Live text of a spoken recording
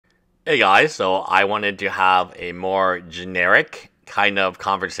Hey guys, so I wanted to have a more generic kind of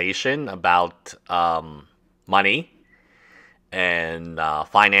conversation about money and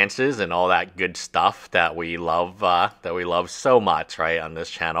finances and all that good stuff that we love so much, right, on this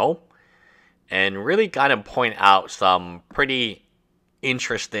channel, and really kind of point out some pretty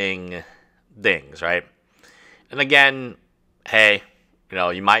interesting things, right? And again, hey,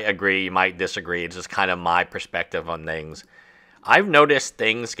 you might agree, you might disagree. It's just kind of my perspective on things. I've noticed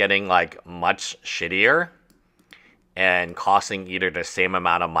things getting like much shittier and costing either the same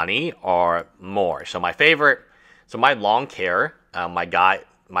amount of money or more. So my lawn care,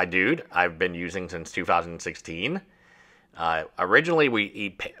 my dude, I've been using since 2016. Originally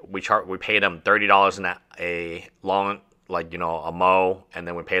we paid him $30 a lawn, a mow, and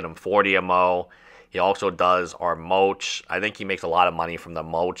then we paid him $40 a mow. He also does our mulch. I think he makes a lot of money from the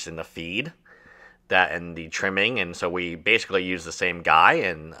mulch and the feed. That and the trimming, and so we basically use the same guy.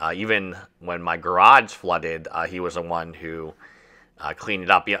 And even when my garage flooded, he was the one who cleaned it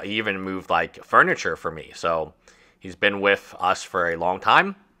up. He even moved like furniture for me. So he's been with us for a long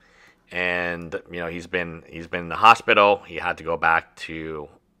time, and he's been in the hospital. He had to go back to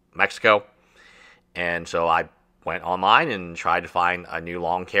Mexico, and so I went online and tried to find a new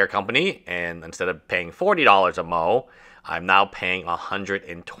lawn care company. And instead of paying $40 a mow, I'm now paying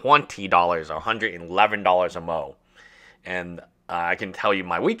 $120 or $111 a mow. And I can tell you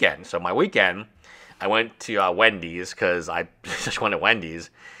my weekend. So my weekend, I went to Wendy's because I just went to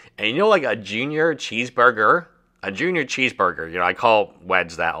Wendy's. And like a junior cheeseburger, I call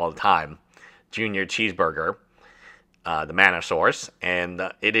Weds that all the time, junior cheeseburger, the mana source. And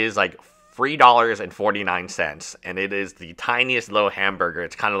it is like $3.49. And it is the tiniest little hamburger.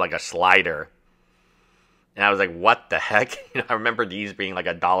 It's kind of like a slider. And I was like, what the heck? I remember these being like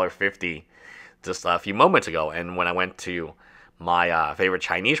 $1.50 just a few moments ago. And when I went to my favorite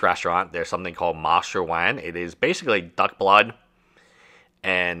Chinese restaurant, there's something called Master Wan. It is basically duck blood,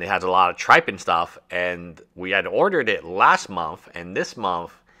 and it has a lot of tripe and stuff. And we had ordered it last month, and this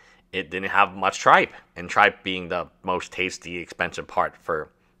month it didn't have much tripe. And tripe being the most tasty, expensive part for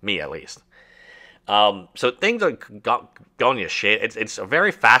me, at least. So things are going to shit. It's a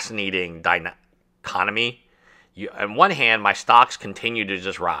very fascinating economy. On one hand, my stocks continue to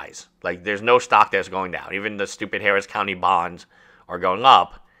just rise. Like, there's no stock that's going down. Even the stupid Harris County bonds are going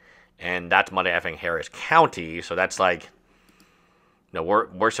up, and that's mother effing Harris County. So that's like,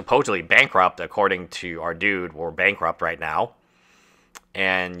 we're supposedly bankrupt according to our dude. We're bankrupt right now,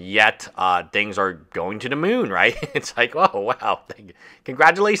 and yet things are going to the moon, right? It's like, oh wow,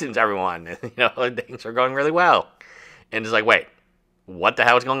 congratulations everyone. Things are going really well, and it's like, wait, what the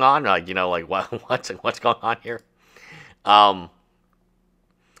hell is going on? What's going on here?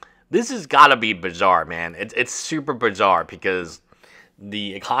 This has got to be bizarre, man. It's super bizarre because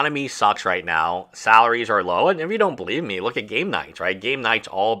the economy sucks right now. Salaries are low, and if you don't believe me, look at Game Nights, right? Game Nights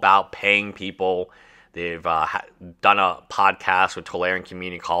all about paying people. They've done a podcast with Tulare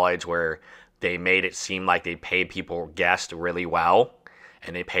Community College where they made it seem like they pay people guests really well,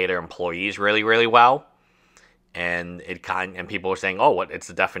 and they pay their employees really, really well. And people are saying, oh, it's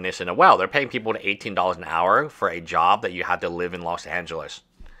the definition of well. They're paying people to $18 an hour for a job that you had to live in Los Angeles.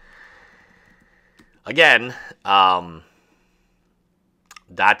 Again,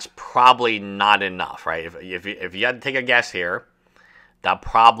 that's probably not enough, right? If you had to take a guess here, that's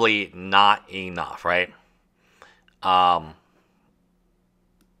probably not enough, right? I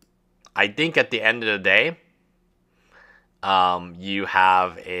think at the end of the day, you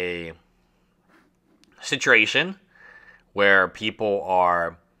have a situation where people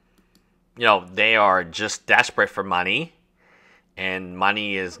are, they are just desperate for money, and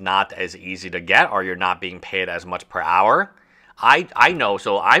money is not as easy to get, or you're not being paid as much per hour. I know,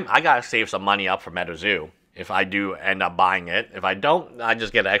 so I gotta save some money up for MetaZoo if I do end up buying it. If I don't, I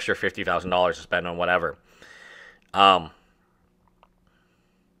just get an extra $50,000 to spend on whatever. That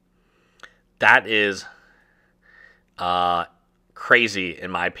is crazy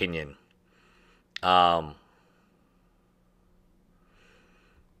in my opinion. So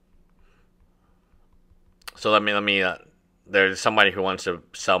let me. There's somebody who wants to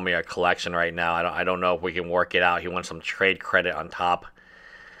sell me a collection right now. I don't know if we can work it out. He wants some trade credit on top.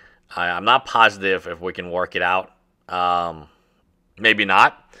 I'm not positive if we can work it out. Maybe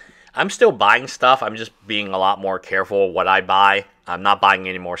not. I'm still buying stuff. I'm just being a lot more careful what I buy. I'm not buying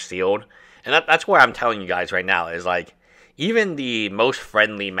any more sealed, and that's where I'm telling you guys right now is like. Even the most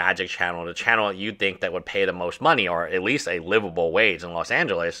friendly Magic channel, the channel that you'd think that would pay the most money, or at least a livable wage in Los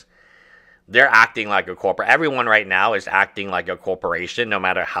Angeles, they're acting like a corporate. Everyone right now is acting like a corporation, no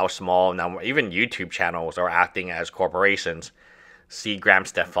matter how small. Now, even YouTube channels are acting as corporations. see Graham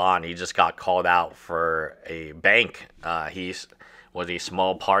Stefan. He just got called out for a bank. Was a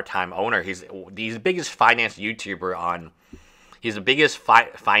small part-time owner. He's the biggest finance YouTuber on. He's the biggest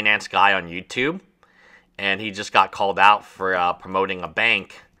finance guy on YouTube, and he just got called out for promoting a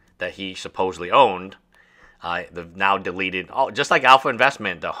bank that he supposedly owned. They've now deleted. Oh, just like Alpha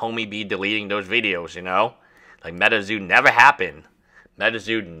Investment, the homie be deleting those videos. You know, like MetaZoo never happened.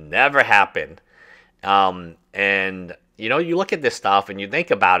 MetaZoo never happened. And you know, you look at this stuff and you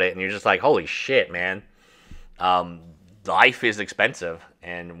think about it, and you're just like, holy shit, man. Life is expensive,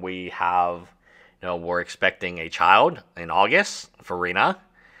 and we have. You know, we're expecting a child in August for Rena,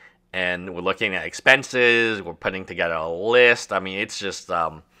 and we're looking at expenses. We're putting together a list. I mean, it's just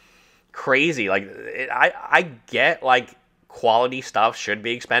crazy. Like, I get like quality stuff should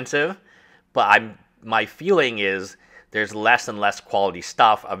be expensive, but my feeling is there's less and less quality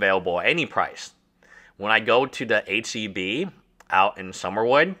stuff available at any price. When I go to the HEB out in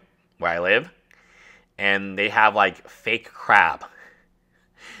Summerwood, where I live, and they have like fake crab.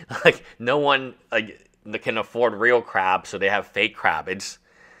 Like, no one can afford real crab, so they have fake crab. It's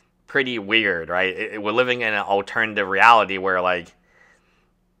pretty weird, right? We're living in an alternative reality where, like,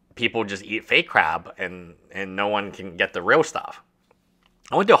 people just eat fake crab, and no one can get the real stuff.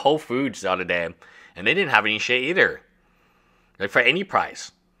 I went to Whole Foods the other day, and they didn't have any shit either. Like, for any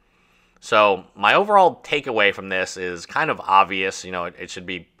price. So, my overall takeaway from this is kind of obvious. You know, it should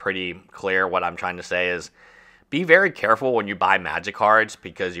be pretty clear what I'm trying to say is, be very careful when you buy Magic cards,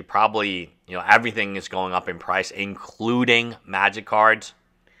 because you probably, you know, everything is going up in price, including Magic cards.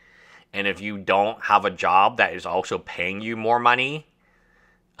 And if you don't have a job that is also paying you more money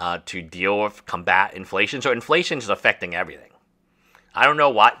to deal with, combat inflation. So inflation is affecting everything. I don't know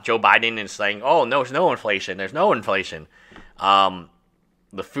what Joe Biden is saying. Oh, no, there's no inflation. There's no inflation.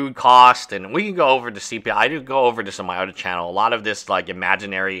 The food cost, and we can go over the CPI. I do go over this on my other channel. A lot of this, like,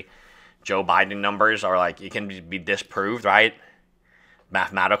 imaginary Joe Biden numbers are like, it can be disproved, right?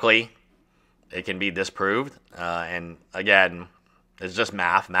 Mathematically, it can be disproved. And again, it's just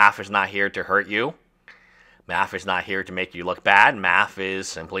math. Math is not here to hurt you. Math is not here to make you look bad. Math is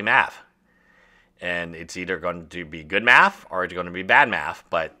simply math. And it's either going to be good math or it's going to be bad math,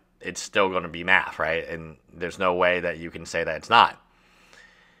 but it's still going to be math, right? And there's no way that you can say that it's not.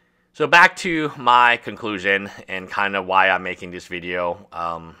 So back to my conclusion and kind of why I'm making this video.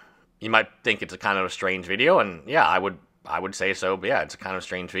 You might think it's a kind of a strange video, and yeah, I would say so. But yeah, it's a kind of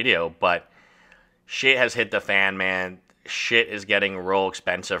strange video, but shit has hit the fan, man. Shit is getting real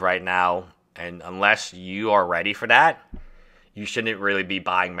expensive right now, and unless you are ready for that, you shouldn't really be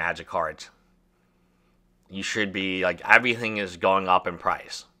buying Magic cards. You should be, like, everything is going up in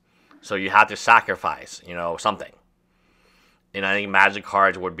price, so you have to sacrifice, you know, something. And I think Magic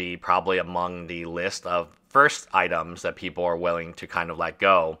cards would be probably among the list of first items that people are willing to kind of let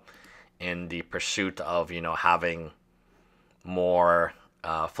go in the pursuit of, you know, having more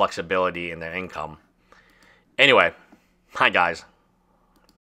flexibility in their income. Anyway, hi guys.